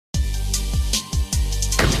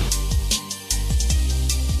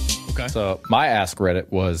Okay. So my Ask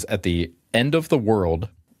Reddit was, at the end of the world,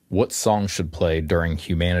 what song should play during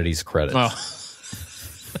humanity's credits? Oh.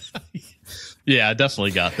 Yeah, I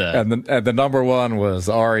definitely got that. And the number one was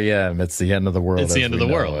REM. It's the end of the world. It's the end of the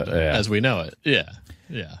world Yeah. as we know it. Yeah.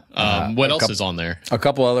 Yeah. What else is on there? A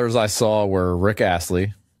couple others I saw were Rick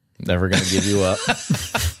Astley, Never Gonna Give You Up.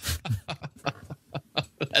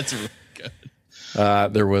 That's really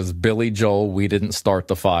good. There was Billy Joel, We Didn't Start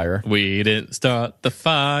the Fire. We didn't start the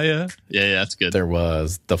fire. Yeah, that's good. There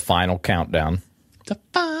was The Final Countdown. The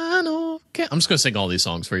final I'm just going to sing all these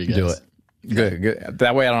songs for you guys. Do it. Good.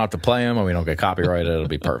 That way I don't have to play them and we don't get copyrighted. It'll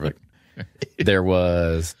be perfect. There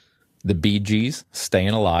was the Bee Gees, Staying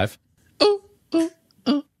Alive.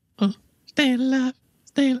 Staying alive.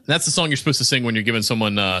 That's the song you're supposed to sing when you're giving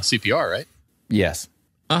someone CPR, right? Yes.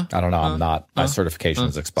 I don't know. I'm not. My certification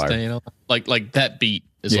is expired. Like that beat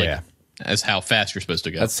is as how fast you're supposed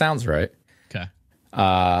to go. That sounds right. Okay.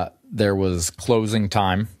 There was Closing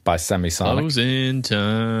Time by Semisonic. Closing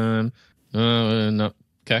Time. No.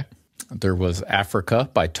 Okay. There was Africa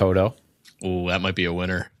by Toto. Oh, that might be a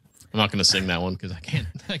winner. I'm not going to sing that one because I can't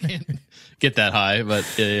get that high. But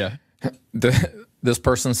yeah. This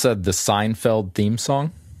person said the Seinfeld theme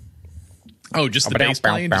song. Oh, just the bass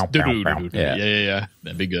playing? Yeah.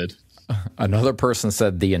 That'd be good. Another person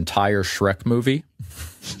said the entire Shrek movie.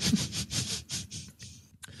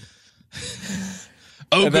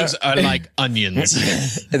 Ogres are like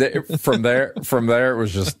onions. From there, it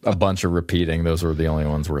was just a bunch of repeating. Those were the only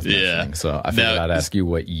ones worth mentioning. So I figured I'd ask you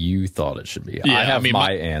what you thought it should be. Yeah, I have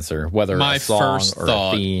my answer, whether my a song first or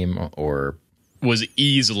thought a theme or was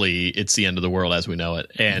easily It's the End of the World as we know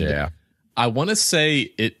it. And I want to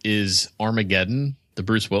say it is Armageddon, the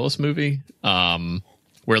Bruce Willis movie,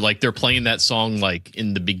 where like they're playing that song like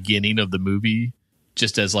in the beginning of the movie,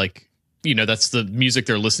 just as like, you know, that's the music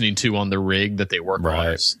they're listening to on the rig that they work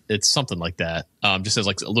on. It's something like that. Just as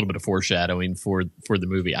like a little bit of foreshadowing for the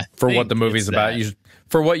movie. For what the movie's about.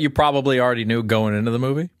 For what you probably already knew going into the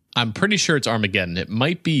movie. I'm pretty sure it's Armageddon. It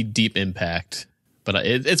might be Deep Impact, but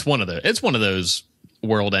it's one of those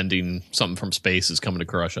world-ending something from space is coming to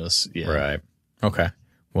crush us. Yeah. Right. Okay.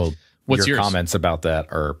 Well, what's your yours? Comments about that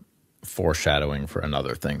are foreshadowing for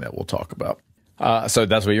another thing that we'll talk about. So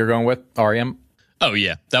that's what you're going with, REM? Oh,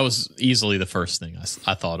 yeah. That was easily the first thing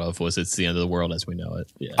I thought of was It's the End of the World as we know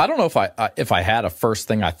it. Yeah. I don't know if I had a first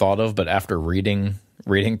thing I thought of, but after reading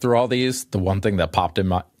through all these, the one thing that popped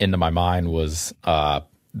into my mind was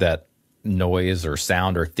that noise or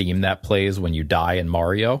sound or theme that plays when you die in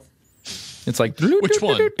Mario. It's like... Which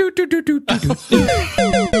one?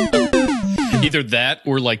 Either that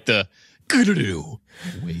or like the...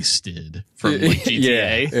 Wasted from like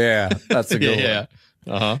GTA. Yeah, that's a good one.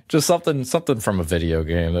 Uh-huh. Just something from a video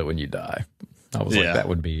game that when you die, I was like, that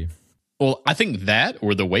would be. Well, I think that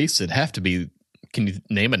or the Wasted have to be. Can you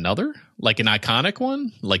name another? Like an iconic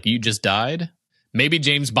one? Like you just died? Maybe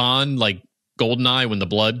James Bond, like Goldeneye, when the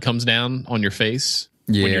blood comes down on your face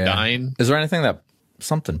when you're dying. Is there anything that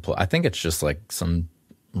I think it's just like some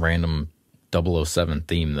random 007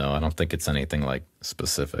 theme, though. I don't think it's anything like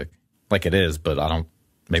specific. Like it is, but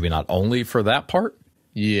maybe not only for that part.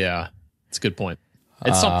 Yeah, it's a good point.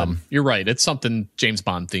 It's something. You're right. It's something James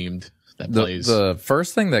Bond themed that plays. The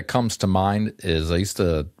first thing that comes to mind is I used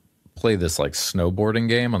to play this like snowboarding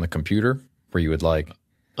game on the computer where you would like.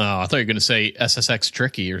 Oh, I thought you were going to say SSX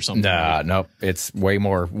Tricky or something. Nah, nope. It's way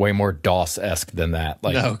more DOS-esque than that.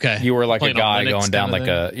 Like, okay. You were like playing a guy going down like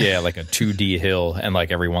a 2D hill, and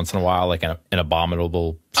like every once in a while, like an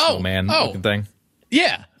abominable snowman looking thing.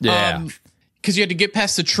 Yeah. Yeah. Because you had to get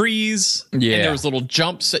past the trees, and there was little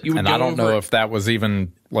jumps that you would go I don't over. know if that was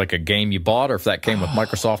even like a game you bought or if that came with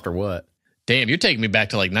Microsoft or what. Damn, you're taking me back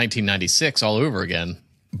to like 1996 all over again.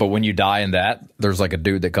 But when you die in that, there's like a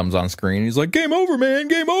dude that comes on screen. He's like, "Game over, man!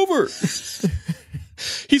 Game over!"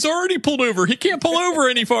 He's already pulled over. He can't pull over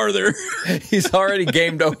any farther. He's already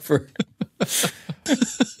gamed over.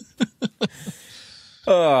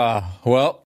 Well.